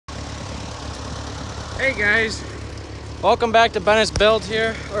Hey guys, welcome back to Bennett's Build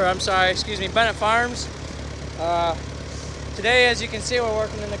here, or I'm sorry, excuse me, Bennett Farms. Today, as you can see, we're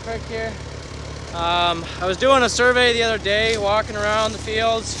working in the creek here. I was doing a survey the other day, walking around the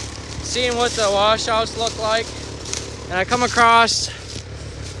fields, seeing what the washouts look like, and I come across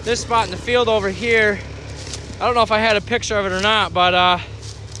this spot in the field over here. I don't know if I had a picture of it or not, but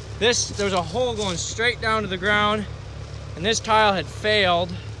there's a hole going straight down to the ground, and this tile had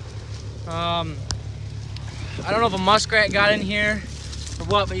failed. I don't know if a muskrat got in here or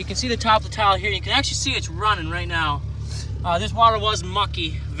what, but you can see the top of the tile here. You can actually see it's running right now. This water was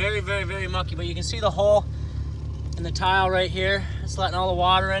mucky, very, very, very mucky, but you can see the hole in the tile right here. It's letting all the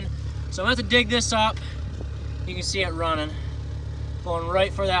water in. So I'm gonna have to dig this up. You can see it running, going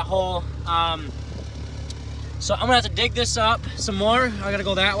right for that hole. So I'm gonna have to dig this up some more. I gotta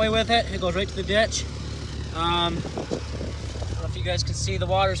go that way with it. It goes right to the ditch. I don't know if you guys can see the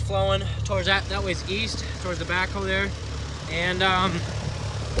water's flowing towards that way's east, towards the backhoe there. And I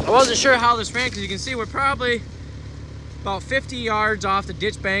wasn't sure how this ran, because you can see we're probably about 50 yards off the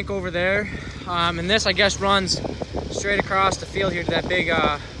ditch bank over there. And this, I guess, runs straight across the field here to that big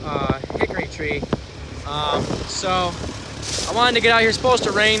hickory tree. So I wanted to get out here. It's supposed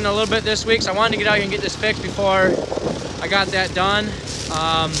to rain a little bit this week, so I wanted to get out here and get this fixed before I got that done.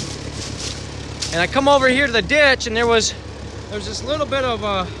 And I come over here to the ditch, and there's this little bit of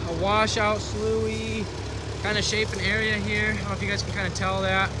a washout, sloughy kind of shape and area here. I don't know if you guys can kind of tell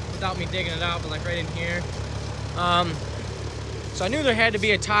that without me digging it out, but like right in here. So I knew there had to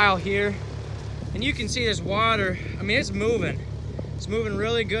be a tile here, and you can see this water. I mean, it's moving. It's moving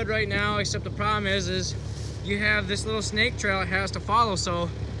really good right now, except the problem is you have this little snake trail it has to follow. So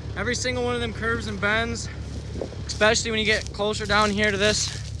every single one of them curves and bends, especially when you get closer down here to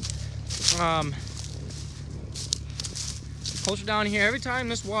this, closer down here, every time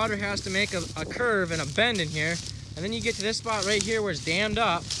this water has to make a curve and a bend in here, and then you get to this spot right here where it's dammed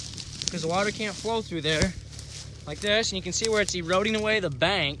up because the water can't flow through there like this, and you can see where it's eroding away the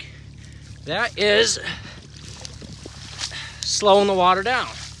bank. That is slowing the water down.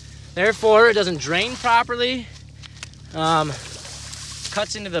 Therefore, it doesn't drain properly,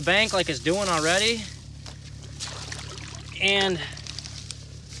 cuts into the bank like it's doing already, and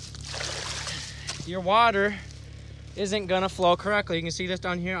your water isn't gonna flow correctly. You can see this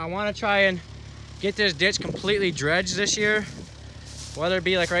down here. I want to try and get this ditch completely dredged this year, whether it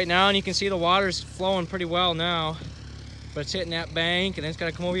be like right now, and you can see the water's flowing pretty well now, but it's hitting that bank, and then it's got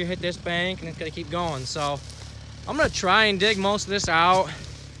to come over here, hit this bank, and it's got to keep going. So I'm gonna try and dig most of this out.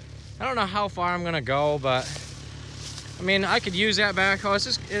 I don't know how far I'm gonna go, but I mean, I could use that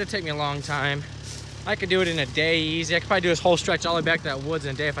backhoe. It'll take me a long time. I could do it in a day easy. I could probably do this whole stretch all the way back to that woods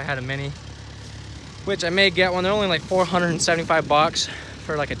in a day if I had a mini, which I may get one. They're only like 475 bucks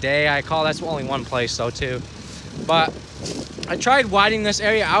for like a day. That's only one place though too. But I tried widening this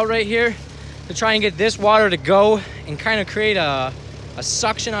area out right here to try and get this water to go and kind of create a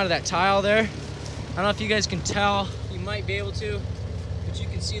suction out of that tile there. I don't know if you guys can tell. You might be able to, but you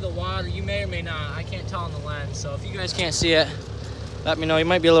can see the water. You may or may not. I can't tell on the lens. So if you guys can't see it, let me know. You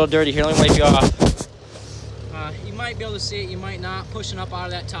might be a little dirty here. Let me wipe you off. You might be able to see it. You might not. Pushing up out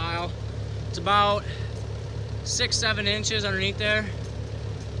of that tile. It's about 6-7 inches underneath there.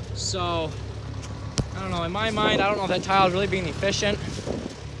 So I don't know, in my mind, I don't know if that tile is really being efficient.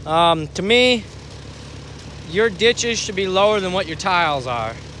 To me, your ditches should be lower than what your tiles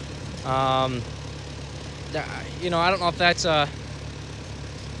are. You know, I don't know if that's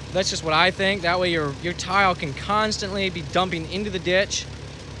just what I think. That way your tile can constantly be dumping into the ditch,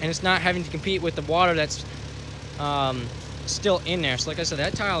 and it's not having to compete with the water that's still in there. So like I said,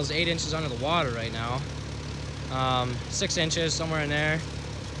 that tile is 8 inches under the water right now. 6 inches, somewhere in there.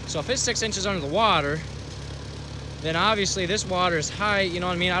 So if it's 6 inches under the water, then obviously this water is high, you know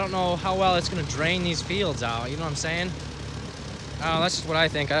what I mean? I don't know how well it's gonna drain these fields out, you know what I'm saying? That's just what I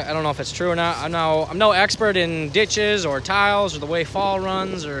think. I don't know if it's true or not. I'm no expert in ditches or tiles or the way fall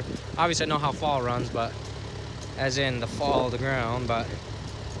runs, or obviously I know how fall runs, but as in the fall of the ground. But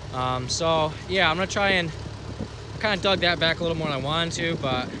so yeah, I'm gonna try and kind of dug that back a little more than I wanted to,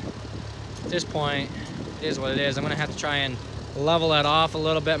 but at this point it is what it is. I'm gonna have to try and level that off a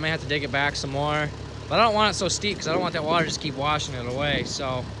little bit. Might have to dig it back some more, but I don't want it so steep because I don't want that water to just keep washing it away. So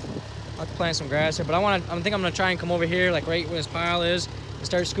I'll have to plant some grass here, but I think I'm gonna try and come over here, like right where this pile is, and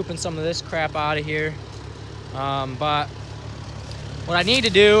start scooping some of this crap out of here. But what I need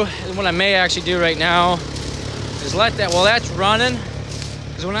to do, and what I may actually do right now, is let that, well, that's running.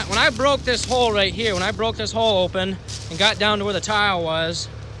 Because when I broke this hole right here, when I broke this hole open and got down to where the tile was,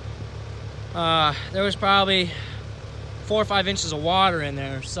 there was probably 4 or 5 inches of water in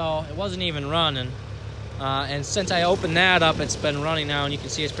there, so it wasn't even running. And since I opened that up, it's been running now, and you can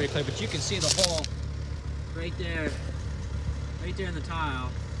see it's pretty clear, but you can see the hole right there in the tile.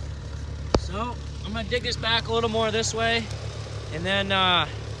 So I'm gonna dig this back a little more this way, and then I'm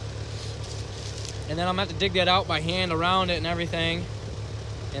gonna have to dig that out by hand around it and everything,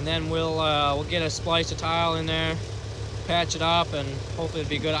 and then we'll get a splice of tile in there, patch it up, and hopefully it'll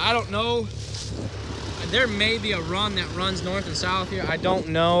be good. I don't know. There may be a run that runs north and south here. I don't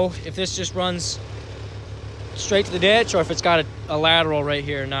know if this just runs straight to the ditch or if it's got a lateral right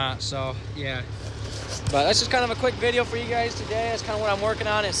here or not. So yeah, but that's just kind of a quick video for you guys today. That's kind of what I'm working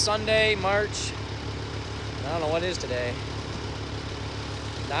on. It's Sunday, March, I don't know what is today,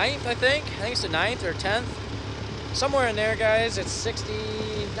 9th, I think it's the 9th or 10th, somewhere in there, guys. It's 60,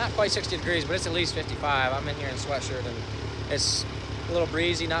 not quite 60 degrees, but it's at least 55. I'm in here in a sweatshirt, and it's a little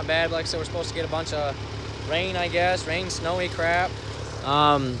breezy, not bad. Like I said, we're supposed to get a bunch of rain, I guess, snowy crap.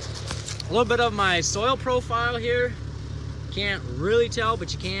 A little bit of my soil profile here. Can't really tell,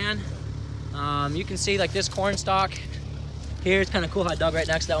 but you can. You can see like this corn stalk here. It's kind of cool how I dug right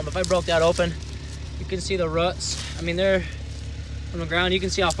next to that one. But if I broke that open, you can see the roots. I mean, they're from the ground. You can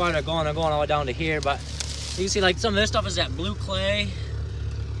see how far they're going. They're going all the way down to here. But you can see like some of this stuff is that blue clay.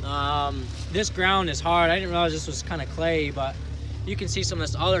 This ground is hard. I didn't realize this was kind of clay, but you can see some of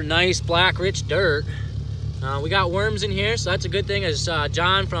this other nice black rich dirt. We got worms in here, so that's a good thing. As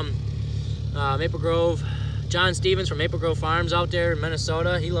John from Maple Grove, John Stevens from Maple Grove Farms out there in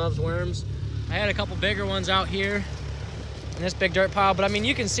Minnesota, he loves worms. I had a couple bigger ones out here in this big dirt pile, but I mean,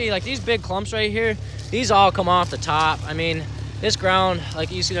 you can see like these big clumps right here, these all come off the top. I mean, this ground,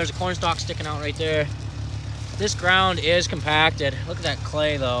 like you see there's a corn stalk sticking out right there. This ground is compacted. Look at that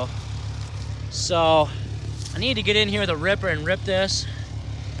clay though. So I need to get in here with a ripper and rip this.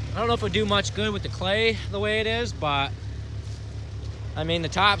 I don't know if it would do much good with the clay the way it is, but I mean, the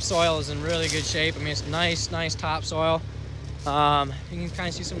topsoil is in really good shape. I mean, it's nice topsoil. You can kind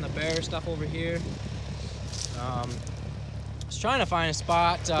of see some of the bare stuff over here. I was trying to find a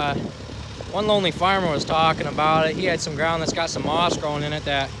spot. One lonely farmer was talking about it. He had some ground that's got some moss growing in it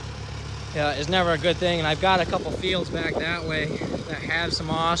that is never a good thing. And I've got a couple fields back that way that have some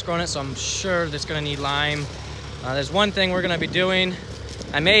moss growing in it, so I'm sure that's going to need lime. There's one thing we're going to be doing.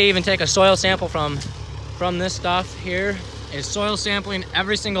 I may even take a soil sample from this stuff here. Is soil sampling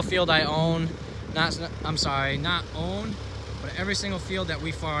every single field I own. Not own, but every single field that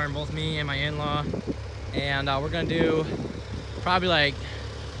we farm, both me and my in-law. And we're gonna do probably like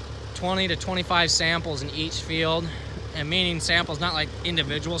 20 to 25 samples in each field. And meaning samples, not like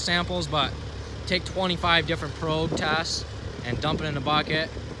individual samples, but take 25 different probe tests and dump it in a bucket.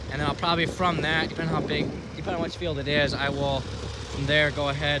 And then I'll probably from that, depending on how big, depending on which field it is, I will from there go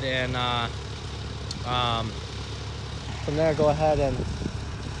ahead and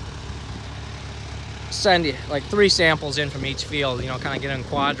send you like 3 samples in from each field, you know, kind of get in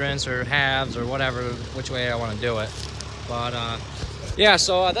quadrants or halves or whatever, which way I want to do it. But yeah,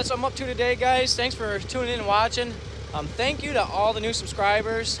 so that's what I'm up to today, guys. Thanks for tuning in and watching. Thank you to all the new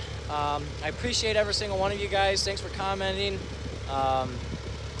subscribers. I appreciate every single one of you guys. Thanks for commenting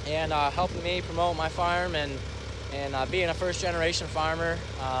and helping me promote my farm and being a first-generation farmer.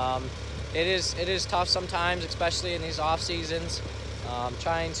 It is tough sometimes, especially in these off seasons,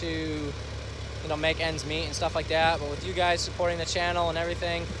 trying to, you know, make ends meet and stuff like that. But with you guys supporting the channel and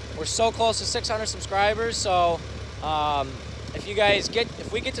everything, we're so close to 600 subscribers. So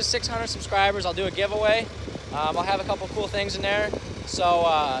if we get to 600 subscribers, I'll do a giveaway. I'll have a couple cool things in there.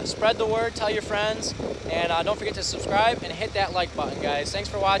 So spread the word, tell your friends, and don't forget to subscribe and hit that like button, guys. Thanks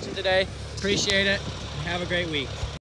for watching today. Appreciate it. Have a great week.